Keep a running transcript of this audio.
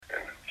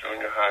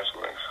high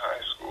school. In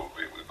high school,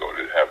 we would go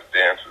to have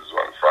dances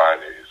on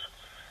Fridays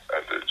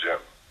at the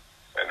gym.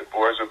 And the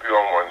boys would be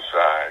on one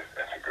side,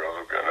 and the girls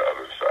would be on the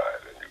other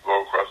side. And you go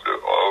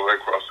all the way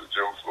across the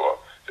gym floor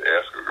to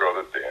ask a girl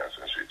to dance,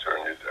 and she'd turn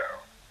you down.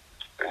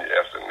 Then you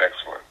ask the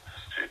next one,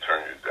 she'd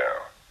turn you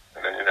down.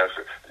 And then you're not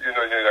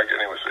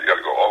getting anywhere, so you got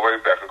to go all the way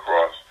back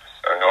across,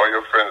 and all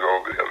your friends are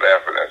over there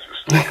laughing at you.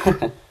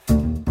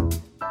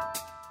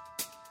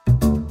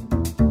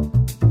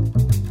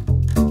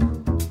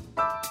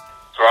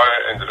 So I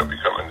ended up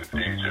becoming the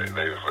DJ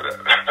later for that.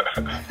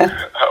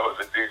 I was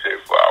a DJ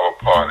for our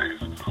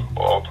parties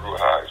all through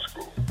high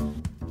school.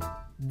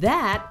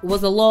 That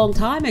was a long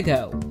time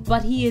ago,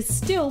 but he is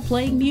still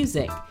playing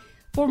music.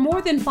 For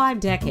more than 5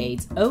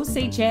 decades,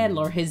 Osei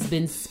Chandler has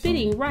been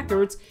spinning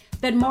records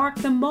that mark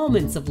the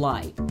moments of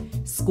life.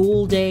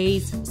 School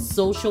days,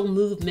 social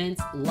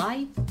movements,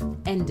 life,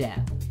 and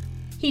death.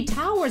 He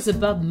towers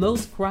above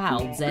most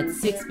crowds at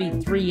 6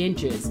 feet 3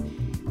 inches.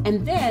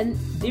 And then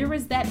there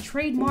is that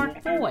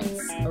trademark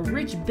voice, a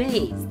rich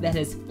bass that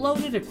has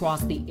floated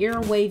across the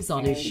airwaves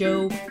on his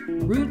show,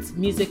 Roots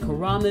Music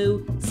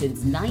Karamu,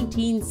 since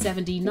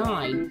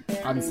 1979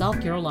 on South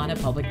Carolina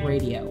Public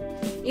Radio.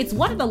 It's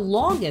one of the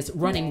longest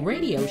running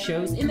radio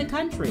shows in the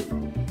country.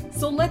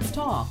 So let's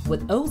talk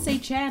with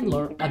Osei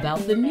Chandler about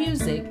the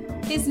music,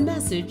 his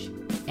message,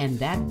 and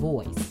that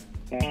voice.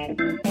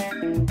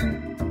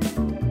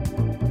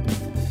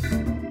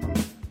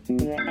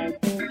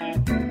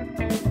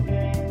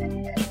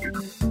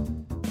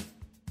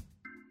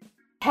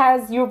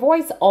 Has your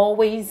voice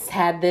always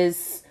had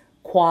this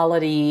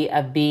quality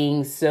of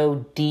being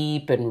so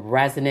deep and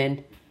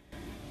resonant?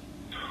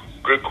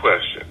 Good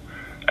question.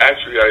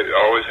 Actually, I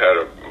always had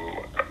a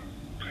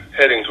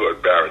heading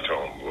toward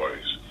baritone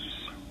voice,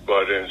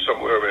 but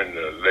somewhere in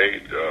the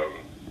late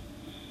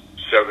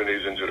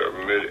 70s into the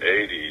mid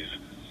 80s,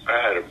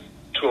 I had a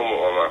tumor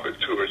on my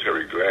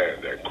pituitary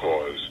gland that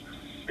caused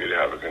me to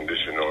have a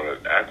condition known as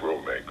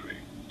acromegaly.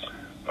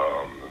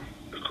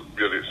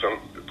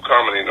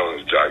 Commonly known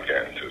as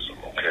gigantism,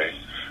 okay?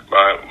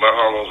 My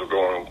hormones were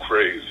going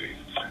crazy,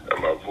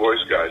 and my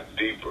voice got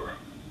deeper.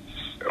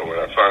 And when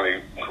I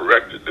finally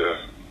corrected the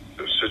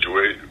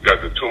situation,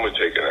 got the tumor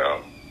taken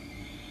out,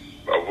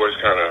 my voice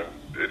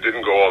it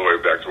didn't go all the way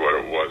back to what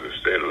it was. It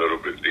stayed a little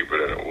bit deeper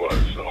than it was.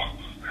 So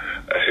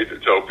I hate to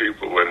tell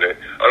people I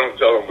don't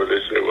tell them, but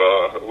they say,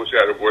 well, I wish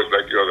I had a voice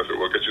like yours. I said,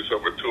 well, get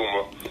yourself a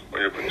tumor on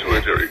your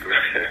pituitary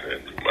gland,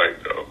 and you might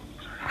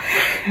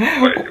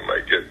you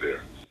might get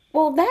there.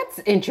 Well, that's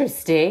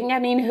interesting. I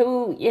mean,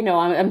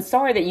 I'm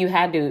sorry that you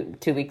had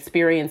to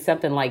experience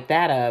something like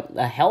that,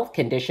 a health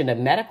condition, a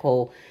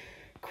medical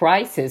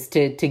crisis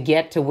to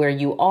get to where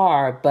you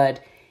are.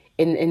 But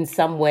in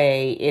some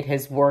way, it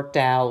has worked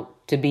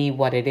out to be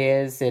what it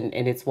is. And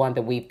it's one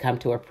that we've come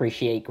to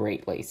appreciate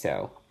greatly.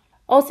 So,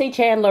 Osei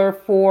Chandler,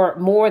 for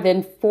more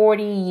than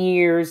 40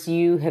 years,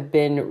 you have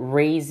been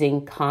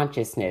raising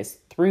consciousness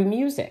through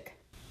music.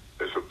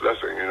 It's a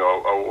blessing.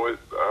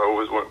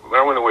 When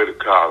I went away to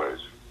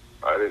college,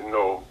 I didn't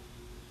know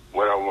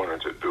what I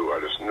wanted to do. I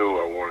just knew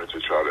I wanted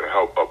to try to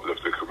help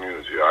uplift the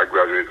community. I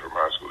graduated from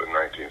high school in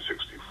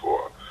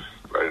 1964,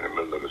 right in the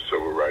middle of the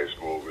Civil Rights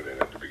Movement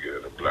and at the beginning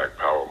of the Black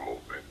Power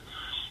Movement.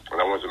 And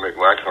I wanted to make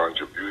my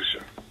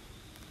contribution.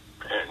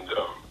 And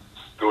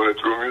doing it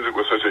through music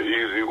was such an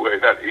easy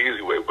way, not easy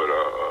way, but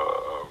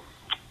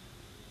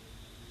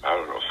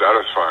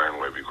satisfying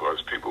way,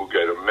 because people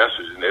get a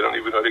message and they don't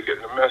even know they're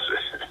getting a message,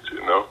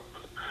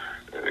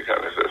 And it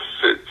kind of just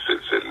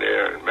sits in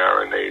there and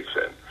marinates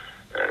and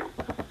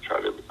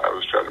I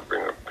was trying to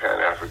bring a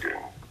Pan-African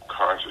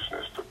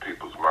consciousness to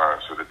people's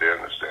minds so that they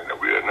understand that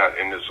we are not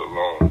in this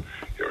alone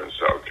here in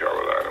South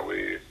Carolina.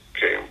 We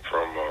came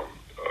from a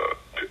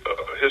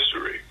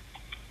history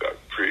that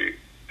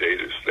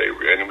predated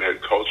slavery, and we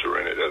had culture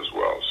in it as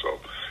well. So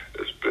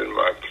it's been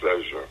my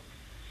pleasure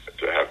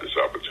to have this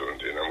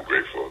opportunity, and I'm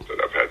grateful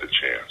that I've had the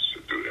chance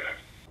to do that.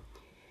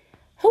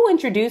 Who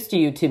introduced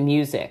you to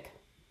music?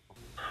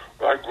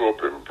 Well, I grew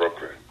up in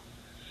Brooklyn,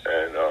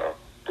 and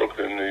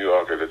Brooklyn, New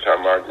York, at the time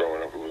I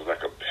grew up, it was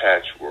like a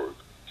patchwork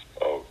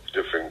of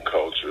different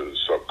cultures,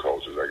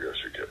 subcultures, I guess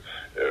you could.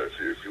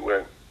 If you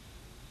went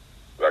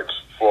like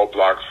 4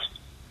 blocks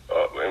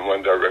in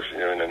one direction,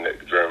 you're in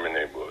a German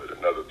neighborhood.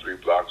 Another 3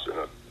 blocks in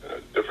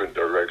a different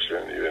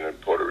direction, you're in a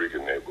Puerto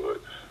Rican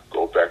neighborhood.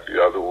 Go back the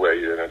other way,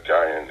 you're in an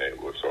Italian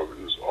neighborhood. So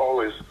there's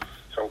always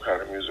some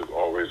kind of music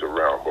always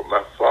around. But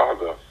my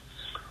father,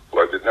 who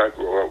I did not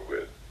grow up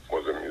with,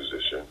 was a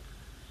musician.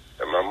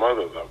 And my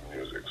mother loved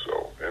music.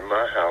 So in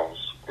my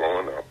house,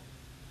 growing up,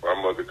 my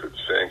mother could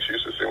sing. She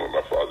used to sing with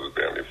my father's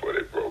band before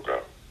they broke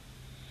up.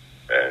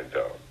 And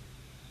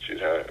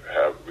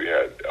we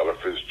had Ella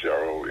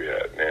Fitzgerald, we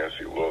had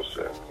Nancy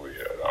Wilson, we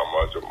had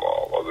Ahmad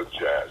Jamal, all the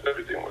jazz.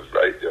 Everything was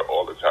right there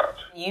all the time.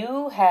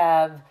 You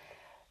have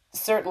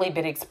certainly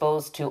been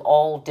exposed to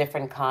all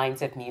different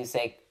kinds of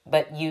music,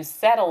 but you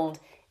settled,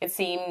 it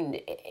seemed,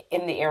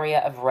 in the area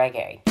of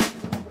reggae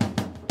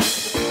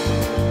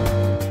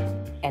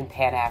and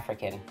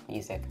Pan-African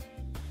music.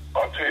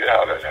 I'll tell you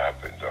how that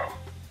happened.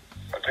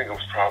 I think it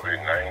was probably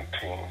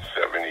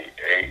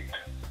 1978.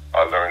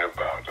 I learned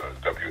about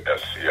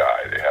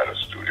WSCI. They had a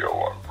studio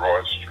on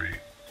Broad Street,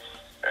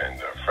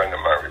 and a friend of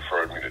mine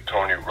referred me to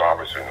Tony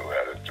Robertson, who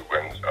had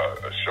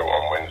a show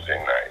on Wednesday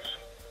nights.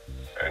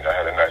 And I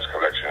had a nice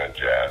collection of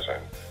jazz,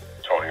 and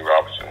Tony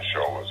Robertson's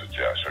show was a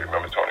jazz show. You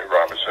remember Tony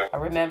Robertson? I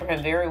remember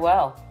him very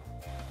well.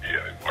 Yeah,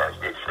 he's my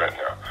good friend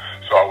now.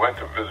 So I went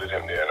to visit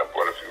him there, and I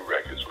brought a few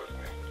records with me.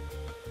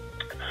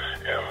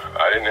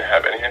 I didn't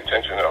have any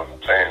intention of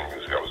playing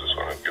music. I was just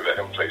going to let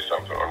him play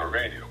something on the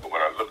radio. But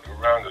when I looked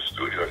around the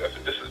studio, I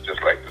said, this is just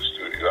like the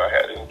studio I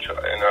had in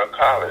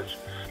college.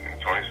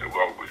 And Tony said,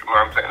 well, would you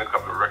mind playing a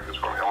couple of records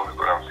for me? I want to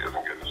go downstairs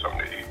and get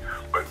something to eat.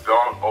 But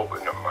don't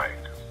open the mic.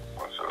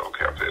 I said,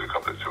 okay, I played a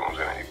couple of tunes,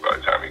 and by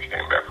the time he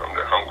came back from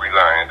the Hungry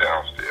Lion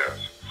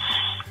downstairs,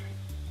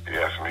 he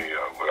asked me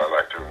would I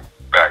like to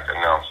back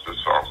announce the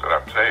songs that I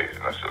played.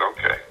 And I said,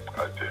 okay,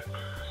 I did.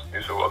 He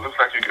said, well, it looks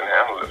like you can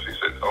handle this. He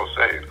said, oh,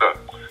 say, look,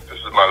 this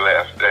is my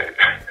last day,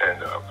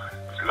 and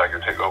if you'd like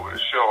to take over the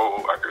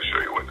show, I can show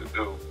you what to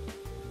do.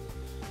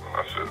 And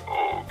I said,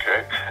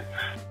 okay.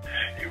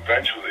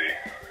 Eventually,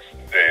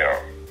 they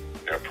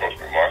approached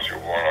me, Marcia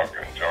Warnock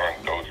and John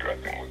Dozier, I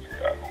think was the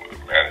guy who was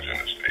managing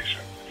the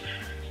station.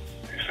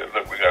 He said,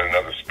 look, we got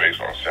another space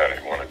on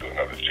Saturday. We want to do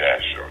another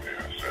jazz show there.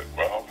 I said,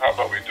 well, how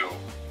about we do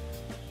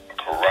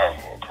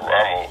Karamo?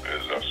 Karamo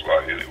is a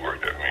Swahili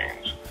word that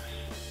means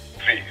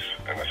feast.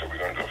 And I said, we're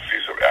going to do a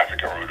feast of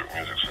African-rooted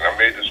music. So I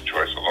made this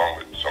choice along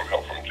with some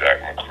help from Jack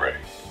McRae,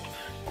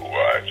 who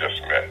I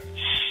just met.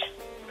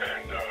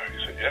 And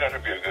he said, yeah,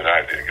 that'd be a good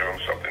idea, give him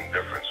something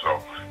different.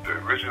 So the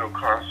original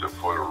concept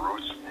for the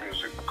Roots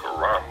Music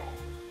Karamo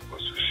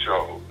was to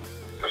show,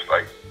 just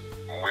like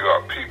we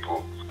are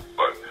people,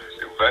 but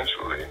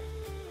eventually,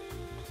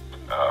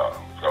 a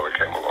fella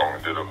came along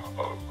and did a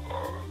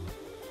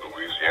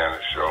Louisiana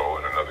show,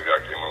 and another guy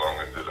came along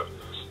and did a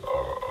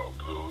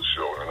blues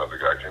show, and another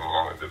guy came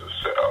along and did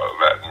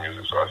Latin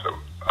music. So I said,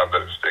 I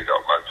better stake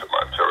out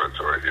my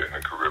territory here in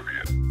the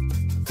Caribbean.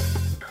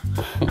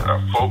 And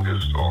I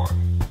focused on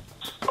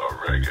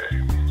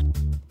reggae.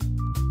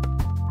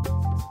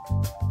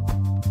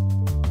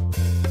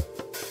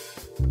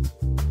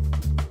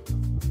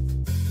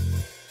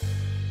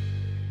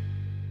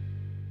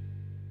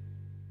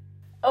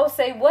 Oh,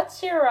 say,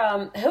 what's your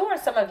who are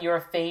some of your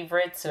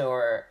favorites,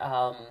 or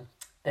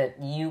that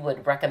you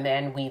would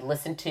recommend we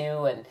listen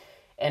to,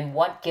 and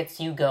what gets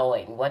you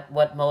going? What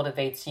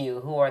motivates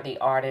you? Who are the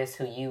artists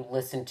who you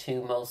listen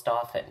to most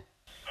often?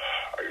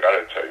 I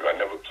gotta tell you, I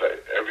never play.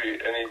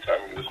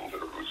 Anytime you listen to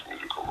the Roots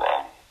Music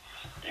Karamo,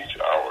 each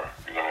hour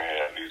you're gonna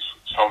hear at least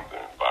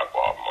something by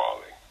Bob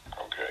Marley.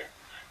 Okay,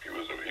 he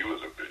was a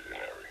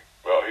visionary.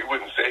 Well, he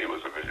wouldn't say he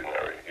was a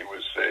visionary. He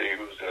would say he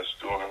was just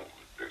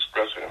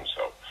expressing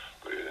himself.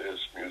 But his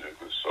music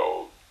was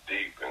so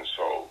deep and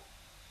so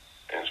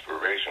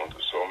inspirational to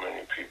so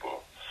many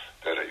people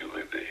that you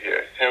live to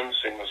hear him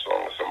sing a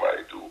song or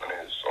somebody do one of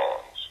his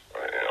songs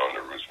on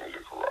the Roots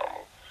Music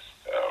Karamo.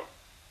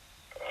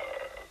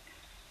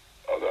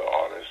 Other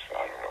artists,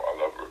 I don't know. I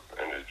love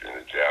in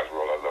the jazz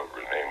world. I love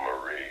Renee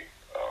Marie.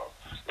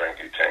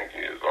 Frankie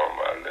Tanky is on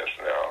my list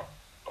now.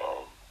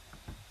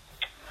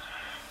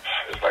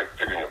 It's like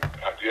picking your.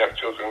 Do you have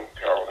children,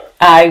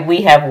 Carolyn?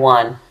 We have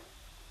one.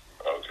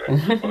 Okay.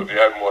 Well, if you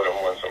had more than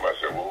one, somebody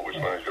said, well, which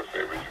one is your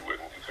favorite? You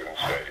couldn't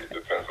say. It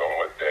depends on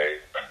what day,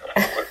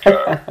 what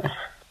time.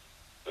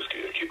 Just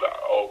keep an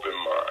open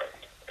mind,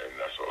 and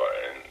that's all.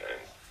 And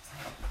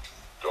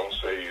don't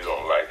say you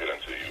don't like it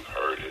until you've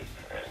heard it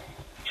and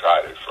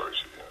tried it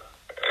first.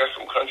 There's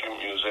some country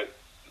music.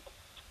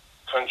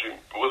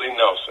 Willie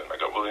Nelson. I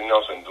got Willie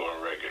Nelson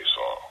doing reggae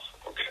songs.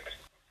 Okay.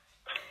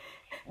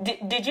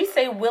 Did you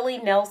say Willie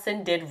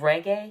Nelson did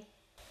reggae?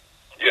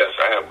 Yes,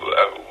 I have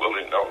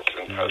Willie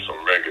Nelson has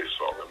some reggae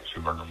song. Let me see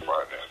if I can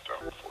find that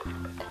down for you.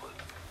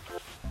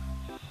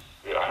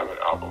 Yeah, I have an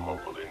album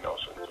of Willie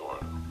Nelson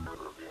doing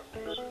Caribbean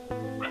music.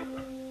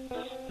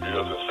 He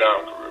doesn't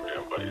sound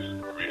Caribbean, but he's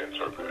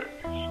reinterpreting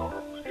these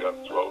songs. He has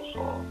 12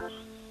 songs.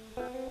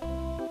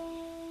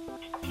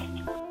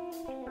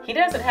 He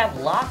doesn't have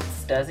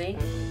locks, does he?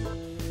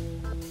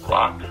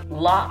 Locks?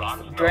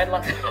 Locks.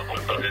 Dreadlocks.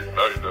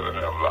 No, he doesn't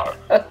have locks.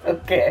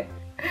 Okay.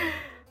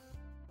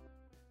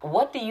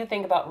 What do you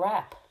think about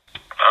rap?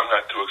 I'm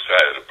not too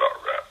excited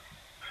about rap.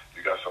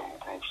 You got some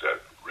groups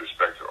that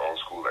respect their old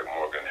school, like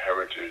Morgan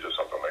Heritage or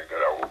something like that.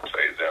 I will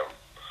play them,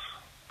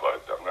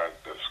 but I'm not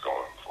just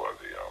going for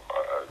the.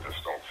 I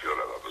just don't feel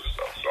that other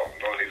stuff. So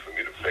no need for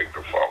me to fake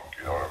the funk.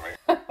 You know what I mean?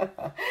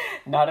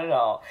 Not at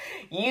all.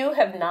 You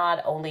have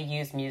not only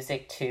used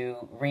music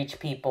to reach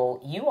people.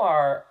 You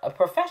are a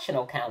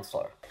professional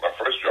counselor. My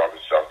first job in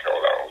South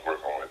Carolina, I was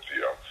working with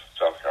the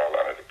South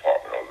Carolina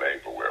Department of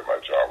Labor, where my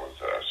job was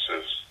to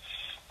assist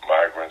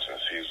migrants and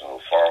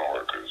seasonal farm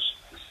workers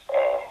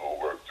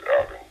who worked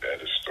out in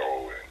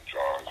Edisto and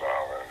Johns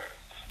Island and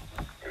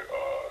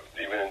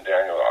even in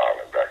Daniel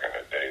Island back in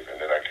the days. And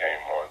then I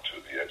came on to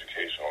the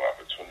Educational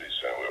Opportunity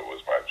Center, where it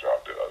was my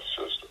job to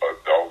assist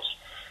adults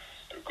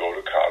to go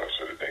to college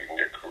so that they can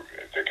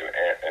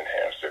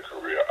enhance their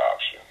career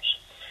options.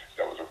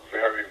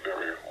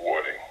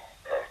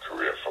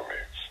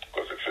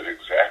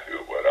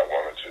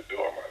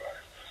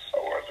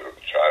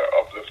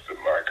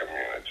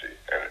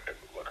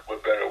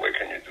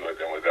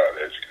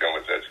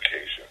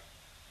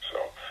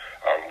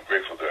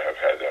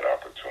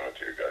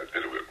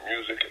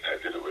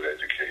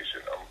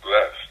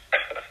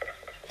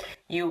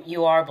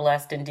 You are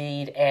blessed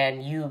indeed,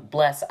 and you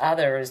bless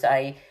others.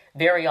 I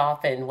very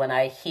often, when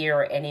I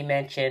hear any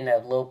mention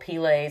of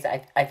Lopiles,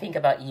 I think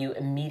about you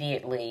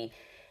immediately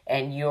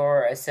and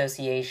your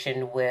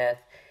association with,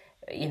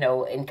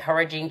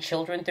 encouraging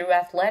children through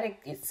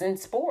athletics and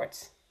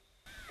sports.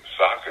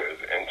 Soccer is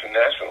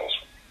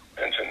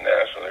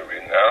internationally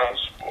renowned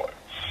sport.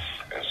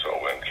 And so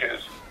when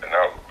kids in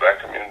our black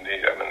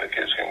community, the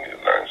kids can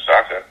learn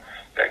soccer,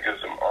 that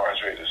gives them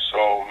entree to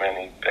so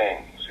many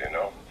things,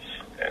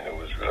 And it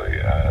was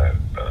really a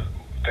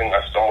thing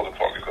I stumbled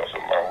upon because of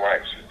my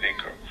wife,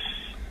 Sadiqa.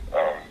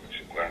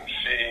 When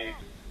she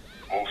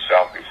moved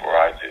south before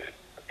I did,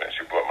 and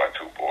she brought my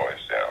two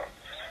boys down,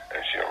 and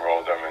she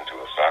enrolled them into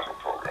a soccer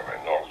program in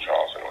North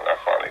Charleston. When I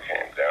finally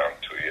came down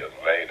 2 years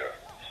later,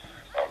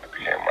 it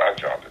became my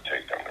job to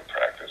take them to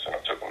practice, and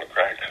I took them to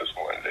practice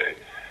one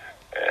day.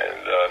 And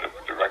the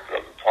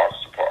director of the Parks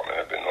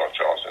Department up in North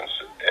Charleston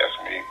asked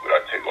me would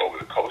I take over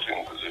the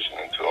coaching position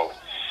until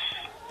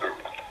the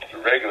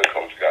regular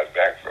coach got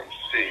back from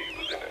sea. He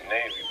was in the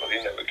Navy, but he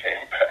never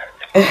came back.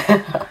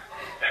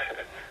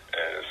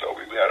 And so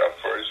we had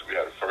we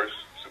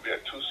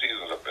had 2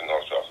 seasons up in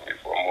North Charleston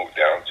before I moved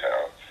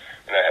downtown.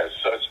 And I had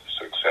such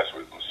success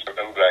with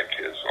 7 black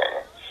kids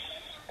on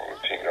a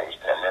team that was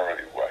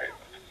primarily white,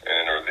 and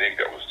in a league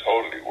that was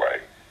totally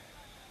white.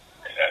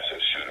 And I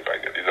said, shoot, if I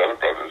get these other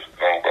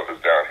young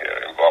brothers down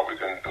here involved,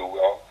 we're going to do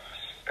well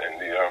in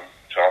the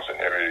Charleston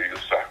Area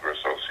Youth Soccer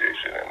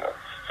Association and the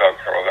South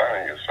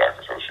Carolina Youth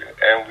Soccer Association.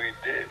 And we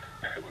did.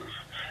 It was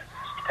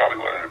probably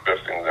one of the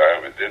best things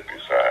I ever did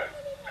besides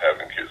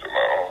having kids of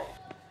my own.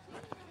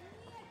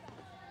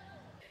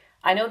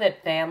 I know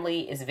that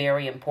family is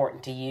very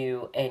important to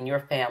you, and your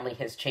family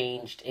has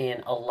changed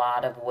in a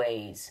lot of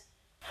ways.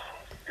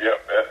 Yeah,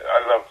 I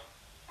love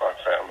my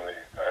family,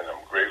 and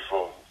I'm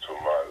grateful to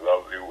my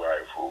lovely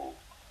wife who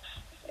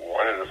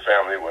wanted a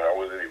family when I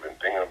wasn't even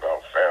thinking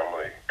about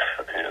family,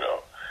 and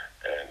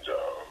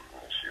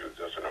she was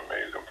just an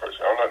amazing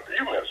person. I don't know,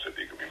 you met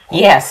Sadiqa before.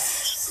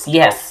 Yes.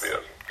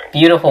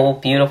 Beautiful,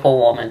 beautiful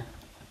woman.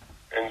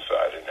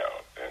 Inside and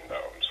out, and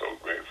I'm so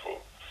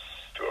grateful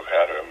to have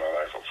had her in my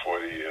life for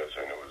 40 years,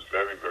 and it was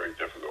very, very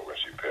difficult when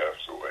she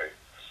passed away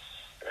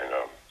in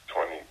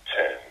 2010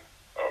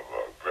 of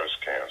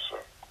breast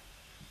cancer,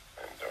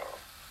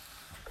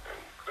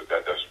 but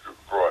that just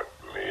brought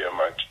me and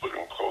my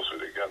children closer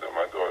together.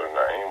 My daughter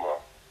Naima.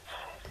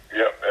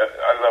 Yeah,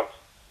 I love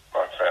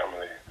my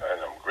family,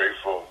 and I'm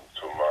grateful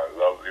to my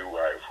lovely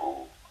wife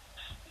who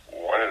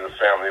wanted a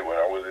family when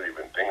I wasn't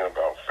even thinking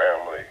about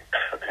family,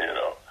 and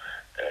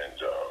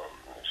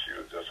she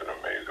was just an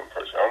amazing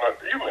person. I don't know,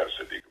 you met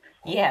Sadiqa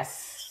before. Yes.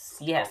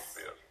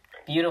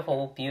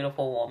 Beautiful,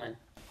 beautiful woman.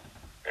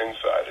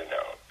 Inside and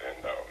out,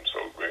 and I'm so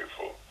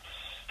grateful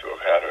to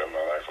have had her in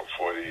my life for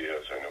 40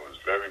 years, and it was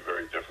very,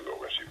 very difficult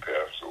when she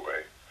passed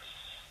away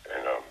in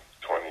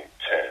 2010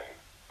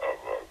 of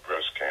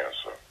breast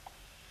cancer,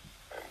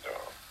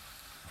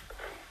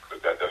 but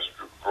that just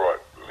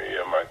brought me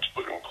and my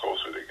children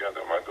closer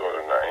together. My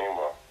daughter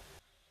Naima.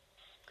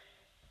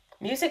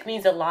 Music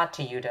means a lot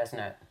to you, doesn't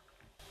it?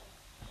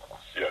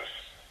 Yes,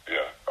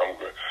 yeah, I'm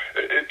good.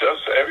 It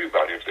does to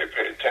everybody if they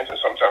pay attention.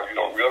 Sometimes you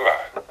don't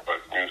realize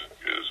what music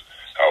is,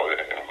 how it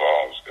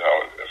involves,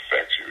 how it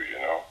affects you,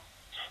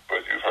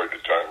 But you've heard the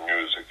term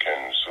music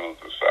can soothe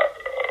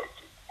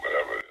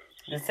whatever it is.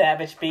 The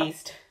savage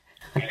beast.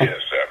 Yeah,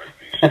 savage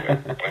beast. Yeah.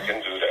 It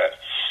can do that.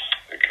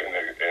 It can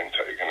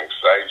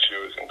excite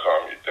you. It can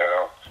calm you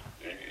down.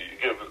 You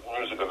give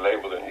music a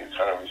label and you're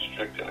kind of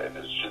restricting it.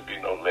 There should be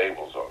no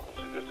labels on it.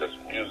 It's just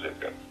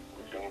music, and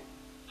we can,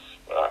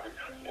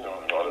 in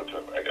order to,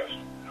 I guess,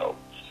 help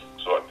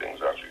sort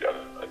things out, you got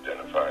to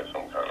identify it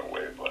some kind of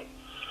way, but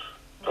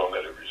don't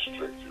let it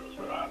restrict you, is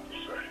what I have to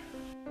say.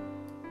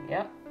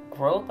 Yep,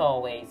 growth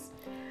always.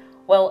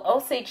 Well,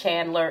 Osei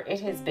Chandler,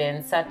 it has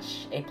been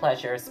such a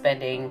pleasure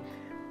spending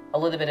a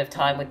little bit of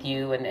time with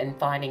you and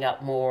finding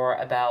out more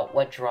about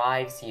what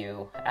drives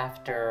you.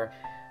 After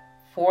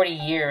 40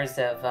 years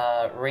of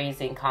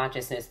raising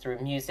consciousness through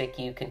music,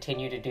 you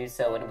continue to do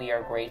so, and we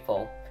are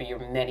grateful for your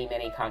many,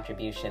 many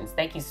contributions.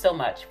 Thank you so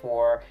much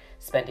for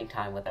spending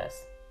time with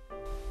us.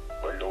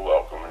 Well, you're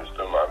welcome. It's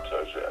been my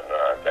pleasure, and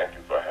I thank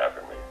you for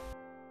having me.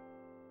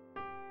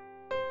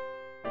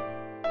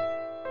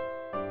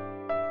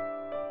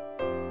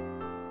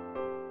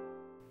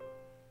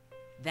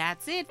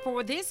 That's it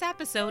for this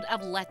episode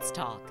of Let's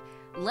Talk.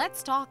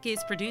 Let's Talk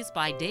is produced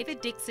by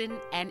David Dixon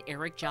and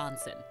Eric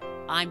Johnson.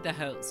 I'm the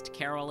host,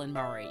 Carolyn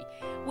Murray.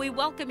 We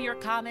welcome your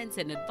comments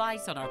and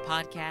advice on our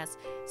podcast,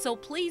 so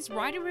please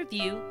write a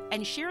review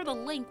and share the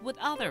link with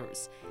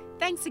others.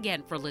 Thanks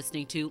again for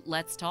listening to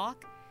Let's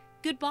Talk.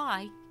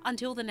 Goodbye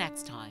until the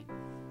next time.